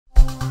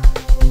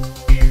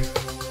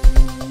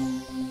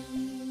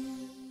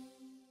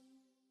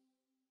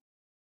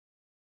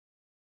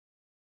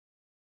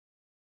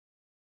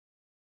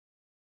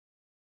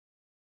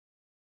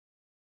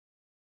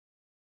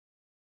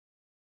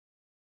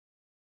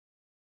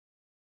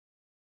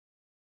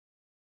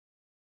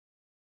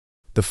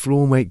the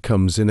Floormate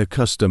comes in a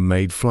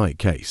custom-made flight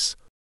case.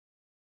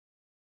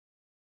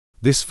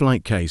 This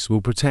flight case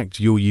will protect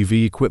your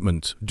UV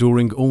equipment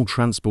during all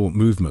transport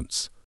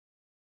movements.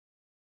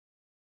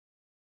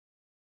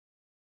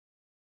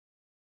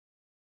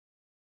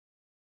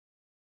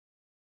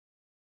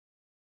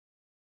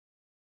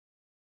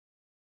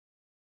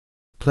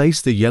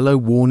 Place the yellow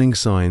warning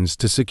signs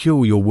to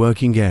secure your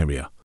working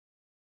area.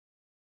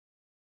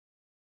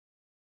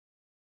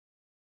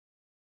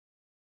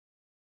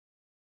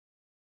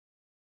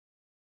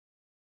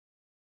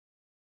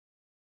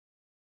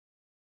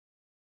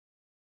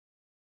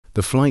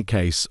 The flight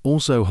case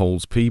also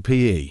holds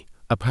PPE,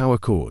 a power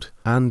cord,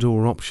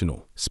 and/or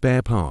optional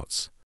spare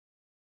parts.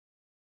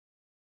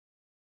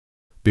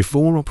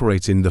 Before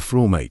operating the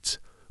Floormate,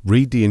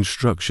 read the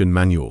instruction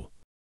manual.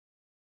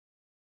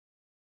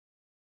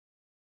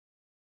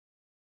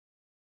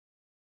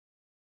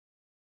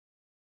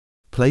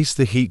 Place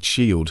the heat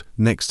shield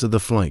next to the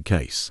flight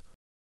case.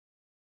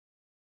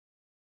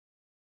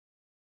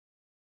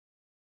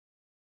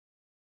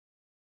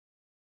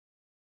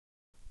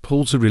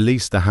 Pull to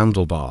release the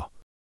handlebar.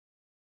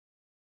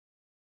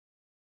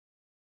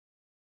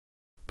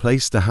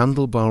 Place the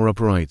handlebar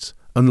upright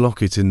and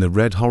lock it in the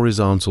red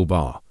horizontal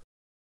bar.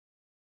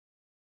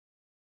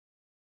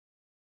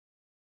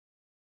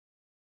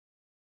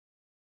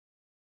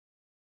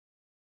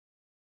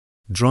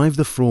 Drive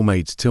the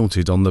Floormate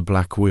tilted on the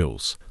black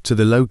wheels to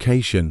the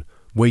location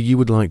where you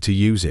would like to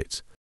use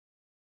it.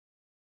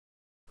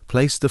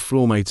 Place the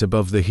Floormate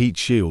above the heat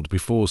shield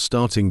before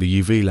starting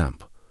the UV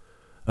lamp,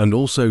 and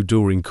also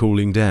during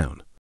cooling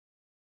down.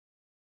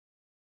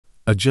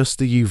 Adjust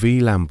the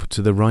UV lamp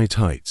to the right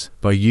height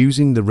by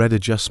using the red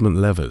adjustment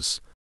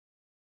levers.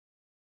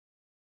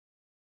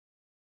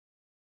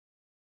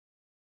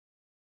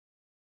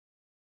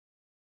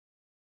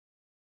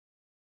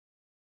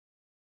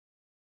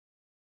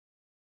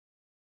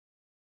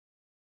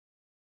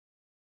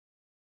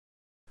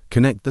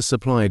 Connect the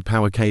supplied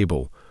power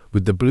cable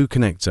with the blue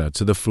connector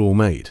to the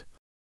Floormate.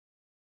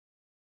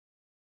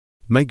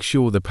 Make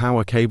sure the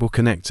power cable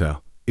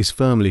connector is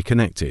firmly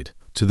connected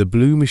to the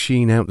blue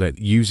machine outlet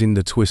using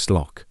the twist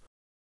lock.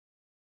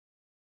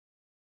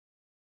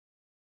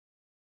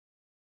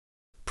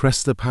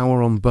 Press the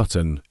power on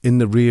button in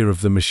the rear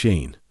of the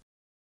machine.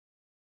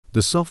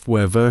 The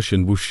software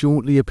version will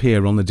shortly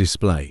appear on the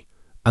display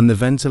and the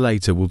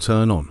ventilator will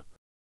turn on.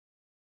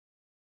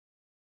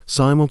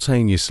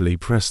 Simultaneously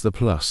press the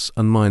plus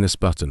and minus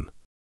button.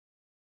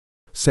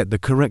 Set the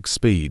correct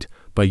speed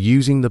by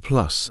using the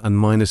plus and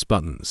minus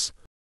buttons.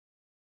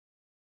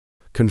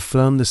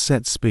 Confirm the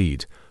set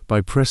speed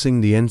by pressing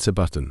the enter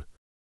button.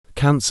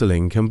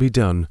 Cancelling can be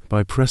done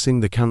by pressing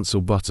the cancel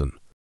button.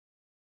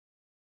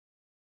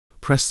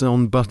 Press the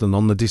on button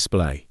on the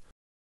display.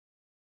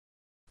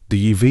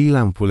 The UV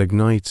lamp will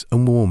ignite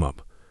and warm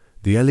up.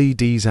 The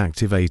LEDs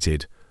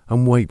activated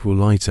and wake will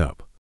light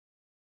up.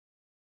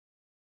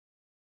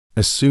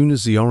 As soon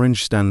as the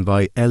orange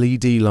standby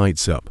LED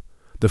lights up,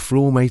 the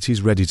Floormate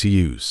is ready to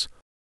use.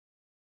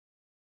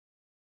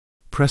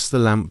 Press the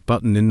lamp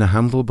button in the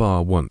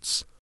handlebar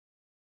once.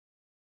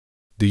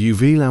 The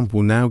UV lamp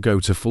will now go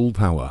to full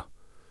power.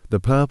 The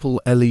purple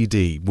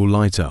LED will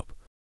light up.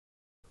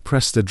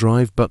 Press the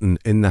drive button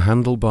in the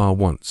handlebar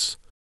once.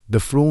 The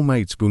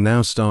Floormate will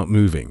now start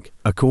moving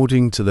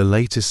according to the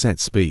latest set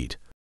speed.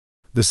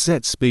 The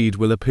set speed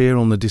will appear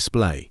on the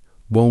display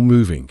while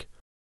moving.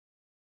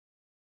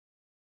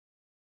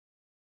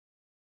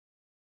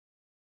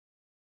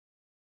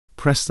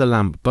 Press the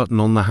lamp button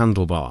on the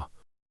handlebar.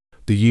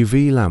 The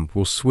UV lamp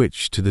will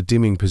switch to the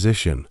dimming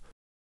position.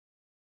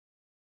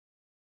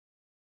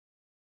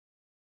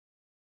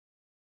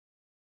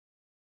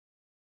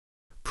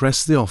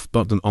 Press the off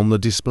button on the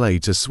display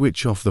to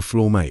switch off the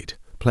Floormate.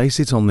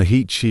 Place it on the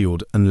heat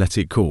shield and let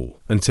it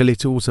cool until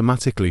it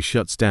automatically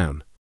shuts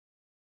down.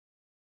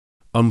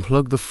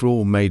 Unplug the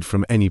Floormate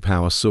from any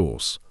power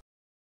source.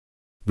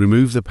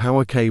 Remove the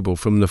power cable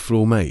from the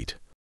Floormate.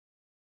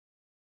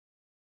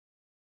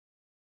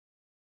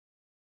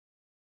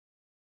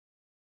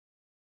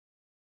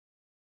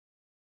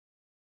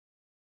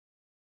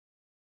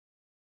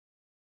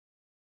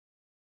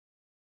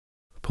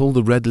 Pull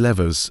the red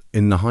levers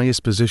in the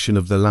highest position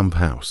of the lamp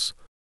house.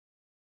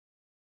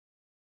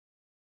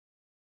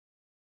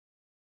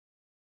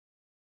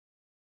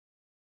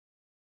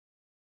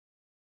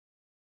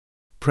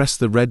 Press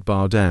the red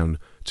bar down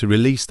to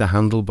release the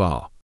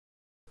handlebar.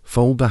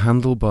 Fold the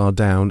handlebar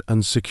down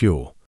and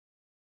secure.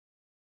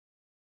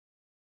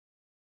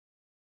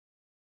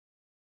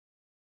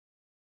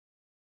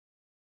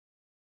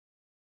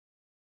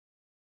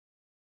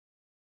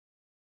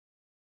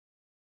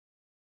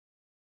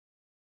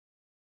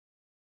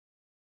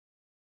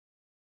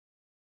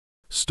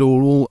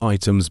 Store all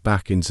items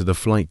back into the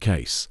flight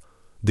case.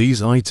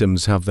 These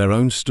items have their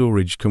own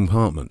storage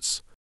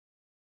compartments.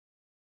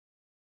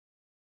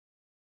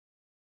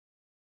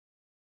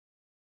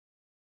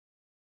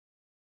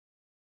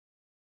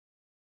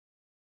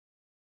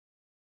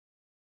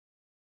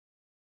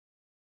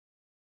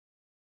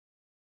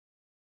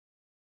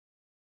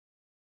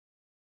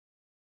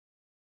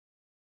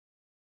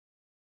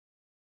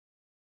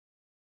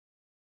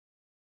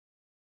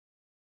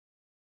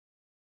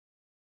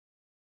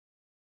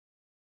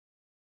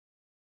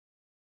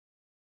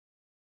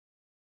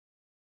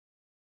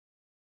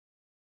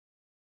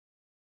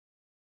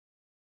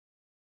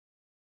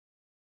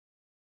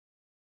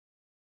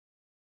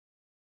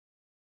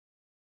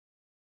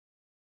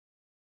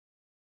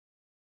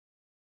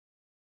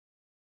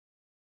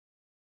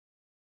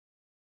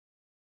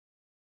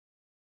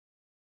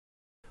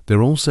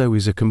 There also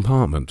is a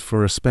compartment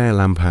for a spare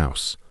lamp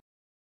house.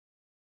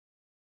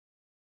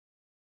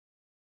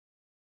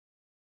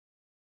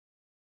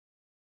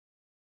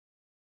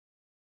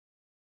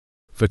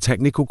 For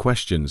technical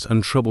questions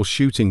and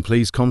troubleshooting,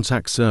 please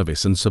contact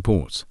service and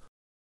support.